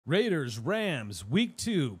Raiders, Rams, Week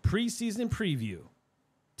 2 preseason preview.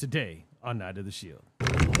 Today on Night of the Shield.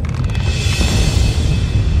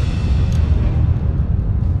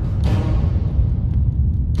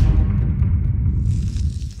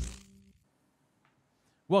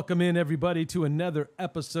 Welcome in, everybody, to another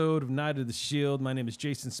episode of Night of the Shield. My name is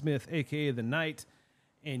Jason Smith, a.k.a. The Knight.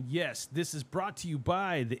 And yes, this is brought to you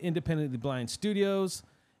by the Independently Blind Studios.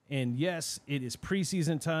 And yes, it is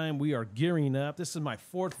preseason time. We are gearing up. This is my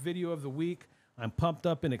 4th video of the week. I'm pumped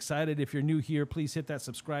up and excited. If you're new here, please hit that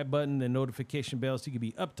subscribe button and notification bell so you can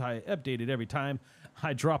be updated every time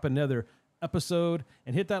I drop another episode.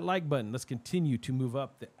 And hit that like button. Let's continue to move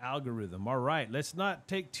up the algorithm. All right, let's not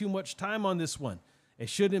take too much time on this one. It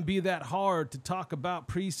shouldn't be that hard to talk about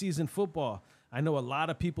preseason football. I know a lot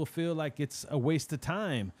of people feel like it's a waste of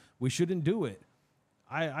time. We shouldn't do it.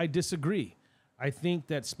 I disagree. I think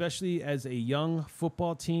that especially as a young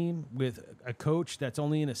football team with a coach that's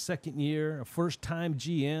only in a second year, a first-time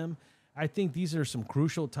GM, I think these are some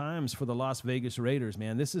crucial times for the Las Vegas Raiders,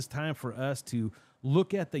 man. This is time for us to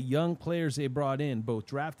look at the young players they brought in, both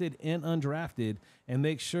drafted and undrafted, and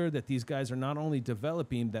make sure that these guys are not only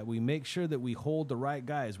developing, that we make sure that we hold the right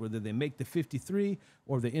guys, whether they make the 53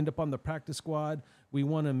 or they end up on the practice squad. We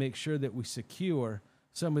want to make sure that we secure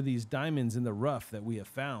some of these diamonds in the rough that we have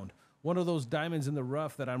found. One of those diamonds in the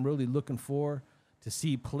rough that I'm really looking for to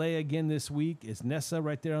see play again this week is Nessa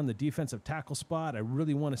right there on the defensive tackle spot. I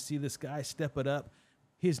really want to see this guy step it up.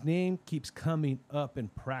 His name keeps coming up in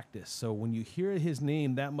practice. So when you hear his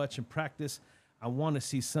name that much in practice, I want to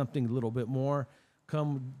see something a little bit more.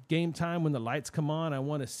 Come game time when the lights come on, I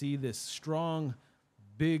want to see this strong,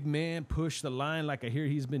 big man push the line like I hear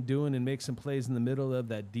he's been doing and make some plays in the middle of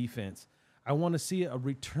that defense. I want to see a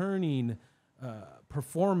returning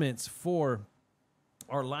performance for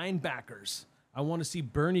our linebackers. I want to see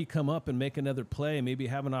Bernie come up and make another play, maybe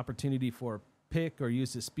have an opportunity for a pick or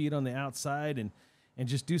use his speed on the outside and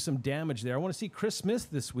just do some damage there. I want to see Chris Smith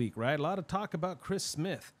this week, right? A lot of talk about Chris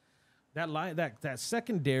Smith. That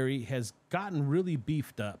secondary has gotten really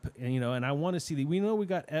beefed up, and I want to see we know we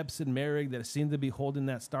got Epps and Merrick that seem to be holding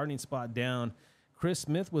that starting spot down. Chris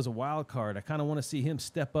Smith was a wild card. I kind of want to see him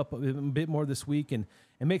step up a bit more this week and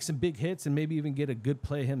make some big hits and maybe even get a good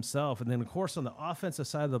play himself. And then, of course, on the offensive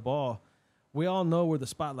side of the ball, we all know where the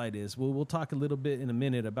spotlight is. We'll talk a little bit in a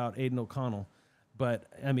minute about Aidan O'Connell. But,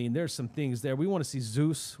 I mean, there's some things there. We want to see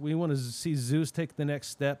Zeus. We want to see Zeus take the next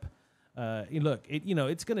step. Look,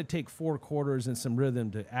 it's going to take 4 quarters and some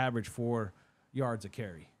rhythm to average 4 yards a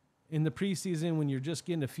carry. In the preseason, when you're just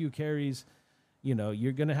getting a few carries, you're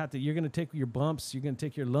going to take your bumps, you're going to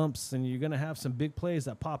take your lumps, and you're going to have some big plays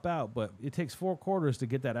that pop out. But it takes 4 quarters to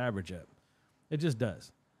get that average up. It just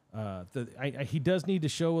does. He does need to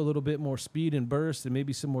show a little bit more speed and burst and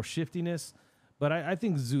maybe some more shiftiness. But I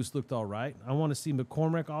think Zeus looked all right. I want to see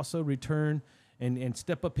McCormick also return and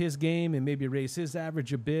step up his game and maybe raise his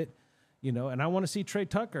average a bit. And I want to see Trey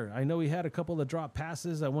Tucker. I know he had a couple of drop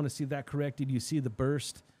passes. I want to see that corrected. You see the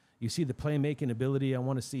burst. You see the playmaking ability. I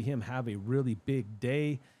want to see him have a really big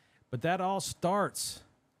day. But that all starts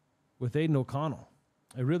with Aidan O'Connell.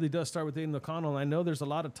 It really does start with Aidan O'Connell. And I know there's a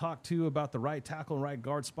lot of talk, too, about the right tackle and right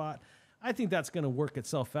guard spot. I think that's going to work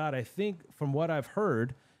itself out. I think from what I've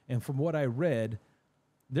heard and from what I read,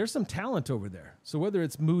 there's some talent over there. So whether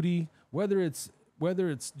it's Moody, whether it's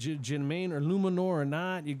Jermaine or Luminor or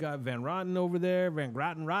not, you got Van Rotten over there, Van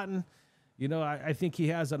Rotten. I think he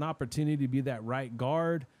has an opportunity to be that right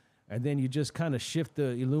guard. And then you just kind of shift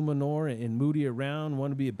the Illuminor and Moody around,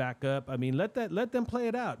 want to be a backup. I mean, let them play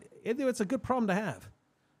it out. It's a good problem to have.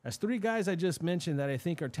 That's 3 guys I just mentioned that I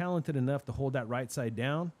think are talented enough to hold that right side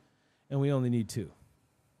down, and we only need 2.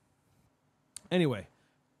 Anyway,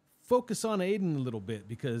 focus on Aidan a little bit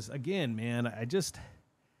because, again, man,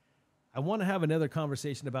 I want to have another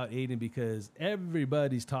conversation about Aidan because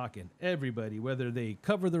everybody's talking. Everybody, whether they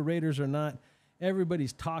cover the Raiders or not,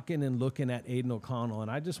 everybody's talking and looking at Aidan O'Connell, and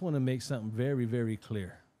I just want to make something very, very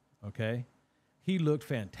clear, okay? He looked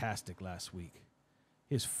fantastic last week.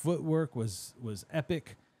 His footwork was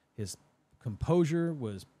epic. His composure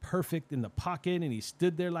was perfect in the pocket, and he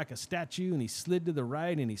stood there like a statue, and he slid to the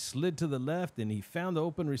right, and he slid to the left, and he found the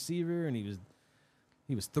open receiver, and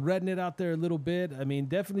he was threading it out there a little bit. I mean,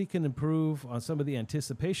 definitely can improve on some of the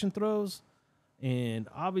anticipation throws. And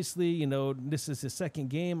obviously, this is his 2nd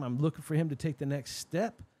game. I'm looking for him to take the next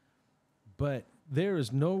step. But there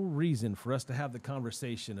is no reason for us to have the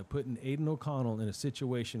conversation of putting Aidan O'Connell in a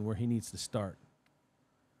situation where he needs to start.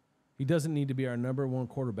 He doesn't need to be our number 1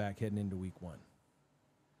 quarterback heading into week 1.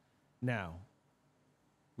 Now,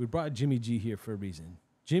 we brought Jimmy G here for a reason.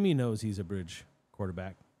 Jimmy knows he's a bridge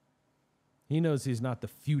quarterback. He knows he's not the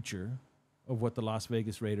future of what the Las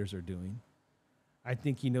Vegas Raiders are doing. I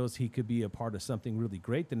think he knows he could be a part of something really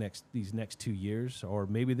great these next 2 years, or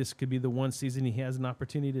maybe this could be the one season he has an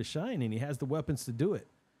opportunity to shine, and he has the weapons to do it.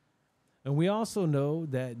 And we also know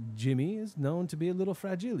that Jimmy is known to be a little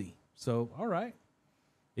fragile. So, all right,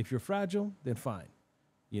 if you're fragile, then fine.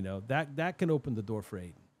 You know, that can open the door for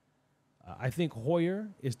Aidan. I think Hoyer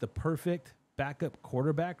is the perfect backup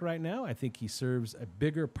quarterback right now. I think he serves a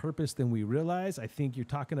bigger purpose than we realize. I think you're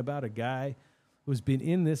talking about a guy who's been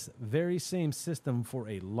in this very same system for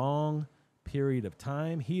a long period of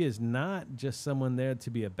time. He is not just someone there to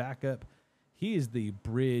be a backup. He is the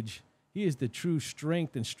bridge. He is the true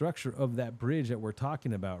strength and structure of that bridge that we're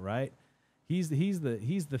talking about, right? He's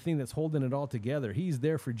the thing that's holding it all together. He's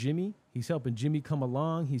there for Jimmy. He's helping Jimmy come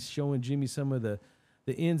along. He's showing Jimmy some of the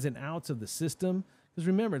ins and outs of the system. Because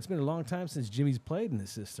remember, it's been a long time since Jimmy's played in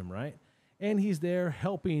this system, right? And he's there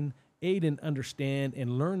helping Aidan understand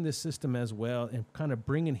and learn this system as well, and kind of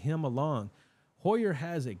bringing him along. Hoyer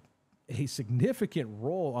has a significant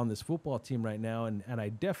role on this football team right now, and I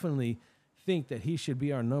definitely think that he should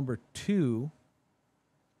be our number 2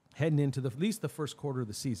 heading into at least the first quarter of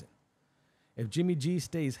the season. If Jimmy G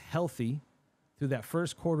stays healthy through that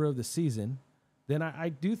first quarter of the season, then I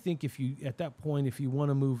do think at that point, if you want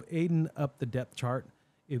to move Aidan up the depth chart,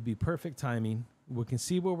 it would be perfect timing. We can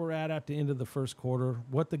see where we're at the end of the first quarter,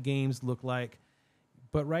 what the games look like.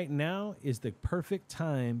 But right now is the perfect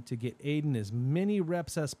time to get Aidan as many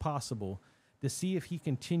reps as possible to see if he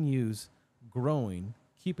continues growing,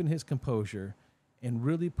 keeping his composure, and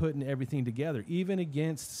really putting everything together, even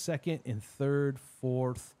against second and third,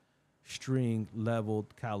 fourth string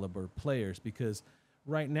leveled caliber players. Because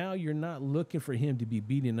right now you're not looking for him to be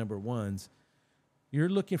beating number ones. You're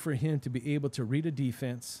looking for him to be able to read a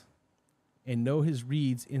defense and know his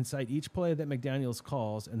reads inside each play that McDaniels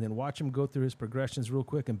calls, and then watch him go through his progressions real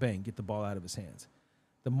quick and bang, get the ball out of his hands.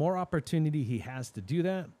 The more opportunity he has to do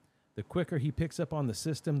that, the quicker he picks up on the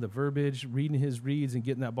system, the verbiage, reading his reads and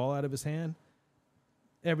getting that ball out of his hand.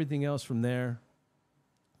 Everything else from there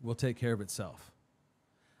will take care of itself.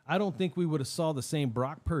 I don't think we would have saw the same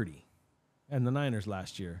Brock Purdy and the Niners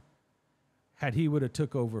last year had he would have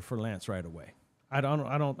took over for Lance right away. I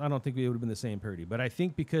don't think we would have been the same Purdy, but I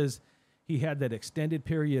think because he had that extended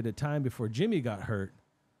period of time before Jimmy got hurt,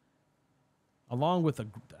 along with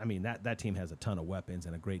that team has a ton of weapons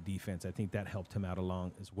and a great defense. I think that helped him out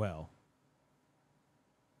along as well.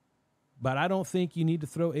 But I don't think you need to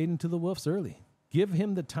throw Aidan to the wolves early. Give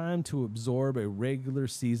him the time to absorb a regular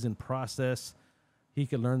season process. He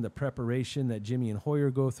can learn the preparation that Jimmy and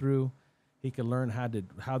Hoyer go through. He can learn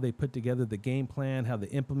how they put together the game plan, how they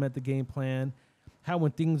implement the game plan, how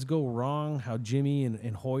when things go wrong, how Jimmy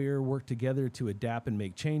and Hoyer work together to adapt and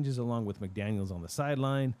make changes along with McDaniels on the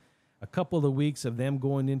sideline. A couple of weeks of them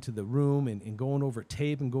going into the room and going over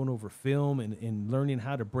tape and going over film and learning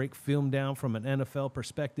how to break film down from an NFL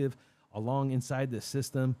perspective along inside the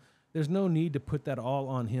system. There's no need to put that all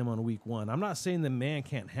on him on week 1. I'm not saying the man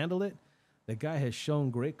can't handle it. The guy has shown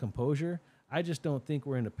great composure. I just don't think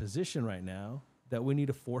we're in a position right now that we need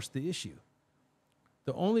to force the issue.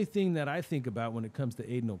 The only thing that I think about when it comes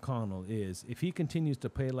to Aidan O'Connell is if he continues to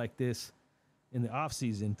play like this in the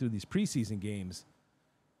offseason through these preseason games,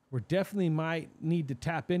 we definitely might need to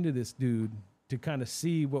tap into this dude to kind of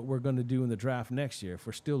see what we're going to do in the draft next year if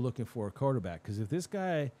we're still looking for a quarterback. Because if this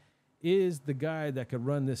guy is the guy that could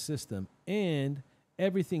run this system and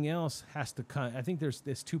everything else has to kind of, I think there's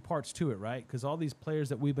 2 parts to it, right? Because all these players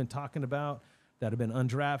that we've been talking about that have been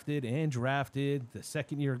undrafted and drafted, the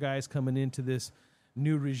second-year guys coming into this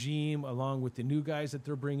new regime along with the new guys that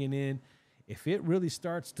they're bringing in, if it really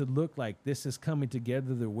starts to look like this is coming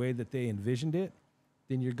together the way that they envisioned it,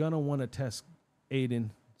 then you're going to want to test Aidan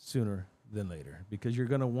sooner than later because you're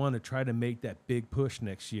going to want to try to make that big push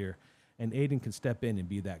next year, and Aidan can step in and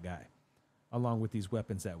be that guy along with these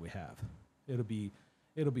weapons that we have. It'll be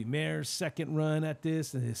Mayer's second run at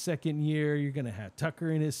this in his second year. You're going to have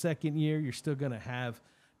Tucker in his second year. You're still going to have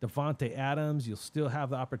Devontae Adams. You'll still have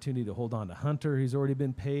the opportunity to hold on to Hunter. He's already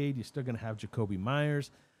been paid. You're still going to have Jacoby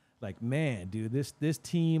Myers. Like, man, dude, this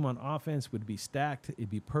team on offense would be stacked. It'd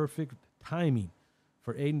be perfect timing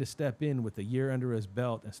for Aidan to step in with a year under his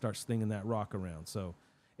belt and start slinging that rock around. So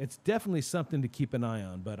it's definitely something to keep an eye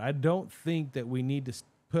on. But I don't think that we need to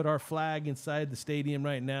put our flag inside the stadium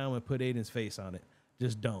right now and put Aidan's face on it.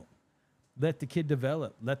 Just don't. Let the kid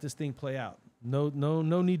develop. Let this thing play out. No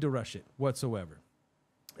need to rush it whatsoever.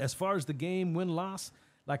 As far as the game win-loss,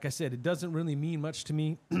 like I said, it doesn't really mean much to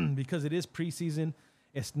me because it is preseason.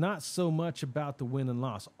 It's not so much about the win and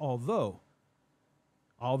loss. Although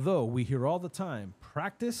we hear all the time,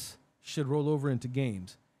 practice should roll over into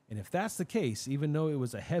games. And if that's the case, even though it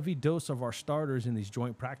was a heavy dose of our starters in these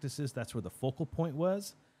joint practices, that's where the focal point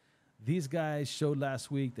was. These guys showed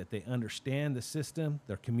last week that they understand the system.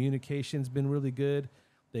 Their communication's been really good.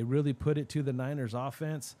 They really put it to the Niners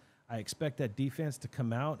offense. I expect that defense to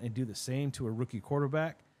come out and do the same to a rookie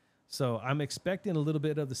quarterback. So I'm expecting a little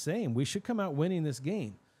bit of the same. We should come out winning this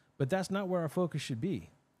game, but that's not where our focus should be.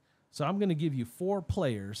 So I'm going to give you 4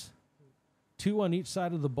 players, 2 on each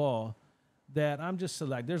side of the ball, that I'm just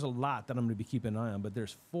select. There's a lot that I'm going to be keeping an eye on, but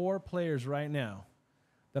there's 4 players right now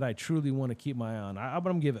that I truly want to keep my eye on. I'm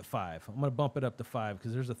going to give it 5. I'm going to bump it up to 5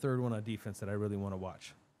 because there's a third one on defense that I really want to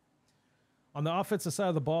watch. On the offensive side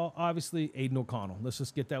of the ball, obviously, Aidan O'Connell. Let's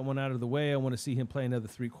just get that one out of the way. I want to see him play another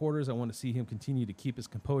 3 quarters. I want to see him continue to keep his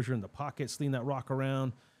composure in the pocket, sling that rock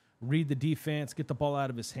around, read the defense, get the ball out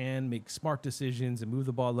of his hand, make smart decisions, and move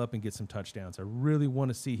the ball up and get some touchdowns. I really want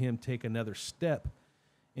to see him take another step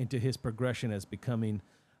into his progression as becoming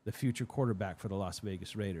the future quarterback for the Las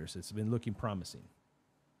Vegas Raiders. It's been looking promising.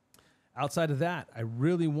 Outside of that, I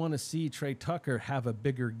really want to see Trey Tucker have a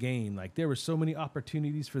bigger game. Like, there were so many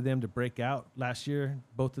opportunities for them to break out last year,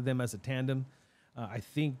 both of them as a tandem. I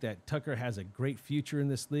think that Tucker has a great future in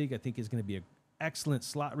this league. I think he's going to be an excellent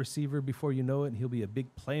slot receiver before you know it, and he'll be a big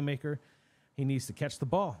playmaker. He needs to catch the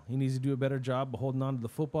ball. He needs to do a better job of holding on to the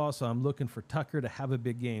football, so I'm looking for Tucker to have a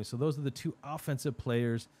big game. So those are the 2 offensive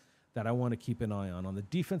players that I want to keep an eye on. On the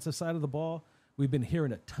defensive side of the ball, we've been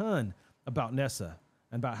hearing a ton about Nessa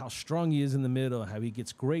and about how strong he is in the middle, how he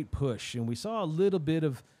gets great push. And we saw a little bit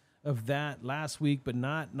of that last week, but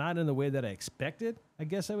not in the way that I expected, I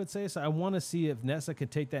guess I would say. So I want to see if Nessa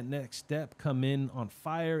could take that next step, come in on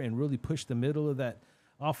fire, and really push the middle of that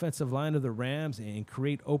offensive line of the Rams and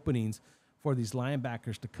create openings for these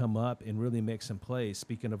linebackers to come up and really make some plays.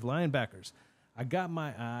 Speaking of linebackers, I got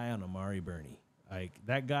my eye on Amari Burney. Like,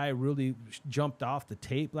 that guy really jumped off the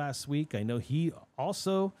tape last week. I know he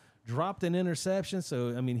also dropped an interception.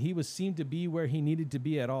 So, I mean, he seemed to be where he needed to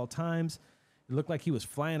be at all times. It looked like he was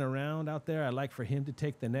flying around out there. I'd like for him to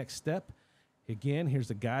take the next step. Again, here's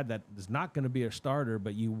a guy that is not going to be a starter,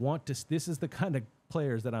 but you want to – this is the kind of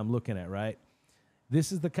players that I'm looking at, right?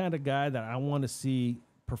 This is the kind of guy that I want to see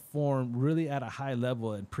perform really at a high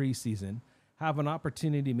level in preseason, have an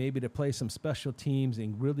opportunity maybe to play some special teams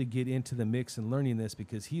and really get into the mix and learning this,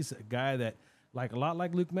 because he's a guy that, like a lot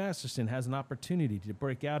like Luke Masterson, has an opportunity to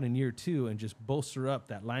break out in year 2 and just bolster up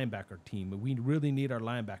that linebacker team. And we really need our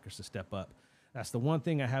linebackers to step up. That's the one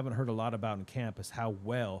thing I haven't heard a lot about in camp, is how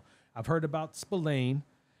well I've heard about Spillane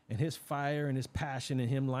and his fire and his passion and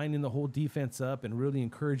him lining the whole defense up and really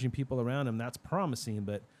encouraging people around him. That's promising,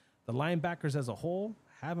 but the linebackers as a whole,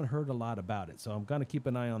 haven't heard a lot about it. So I'm going to keep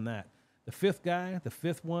an eye on that. The 5th guy, the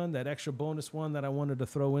 5th one, that extra bonus one that I wanted to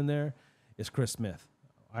throw in there is Chris Smith.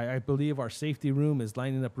 I believe our safety room is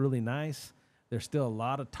lining up really nice. There's still a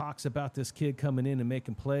lot of talks about this kid coming in and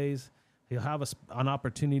making plays. He'll have an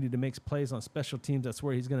opportunity to make plays on special teams. That's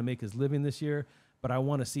where he's going to make his living this year. But I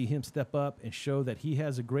want to see him step up and show that he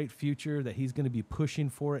has a great future, that he's going to be pushing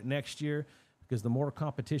for it next year, because the more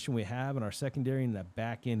competition we have in our secondary and that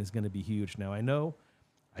back end is going to be huge. Now, I know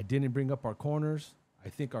I didn't bring up our corners. I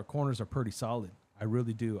think our corners are pretty solid. I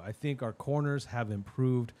really do. I think our corners have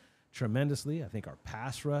improved tremendously. I think our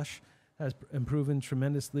pass rush has improved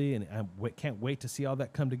tremendously, and I can't wait to see all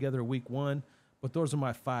that come together week 1. But those are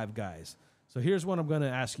my 5 guys. So here's what I'm going to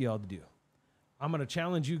ask you all to do. I'm going to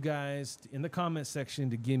challenge you guys in the comment section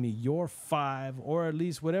to give me your 5, or at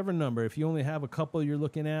least whatever number. If you only have a couple you're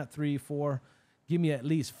looking at, 3, 4, give me at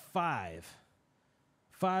least 5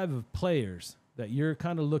 of players that you're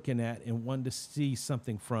kind of looking at and want to see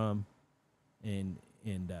something from in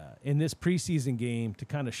this preseason game, to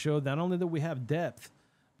kind of show not only that we have depth,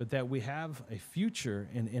 but that we have a future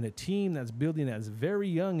and a team that's building that's very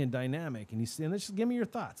young and dynamic. And let's just give me your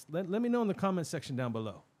thoughts. Let me know in the comment section down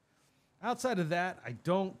below. Outside of that, I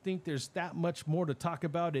don't think there's that much more to talk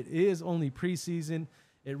about. It is only preseason.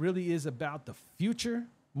 It really is about the future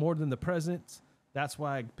more than the present. That's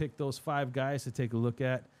why I picked those 5 guys to take a look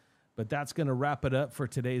at. But that's going to wrap it up for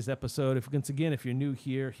today's episode. Once again, if you're new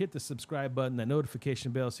here, hit the subscribe button, that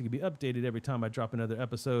notification bell, so you can be updated every time I drop another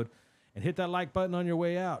episode. And hit that like button on your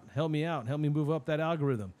way out. Help me out. Help me move up that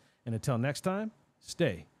algorithm. And until next time,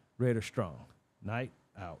 stay Raider strong. Night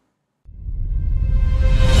out.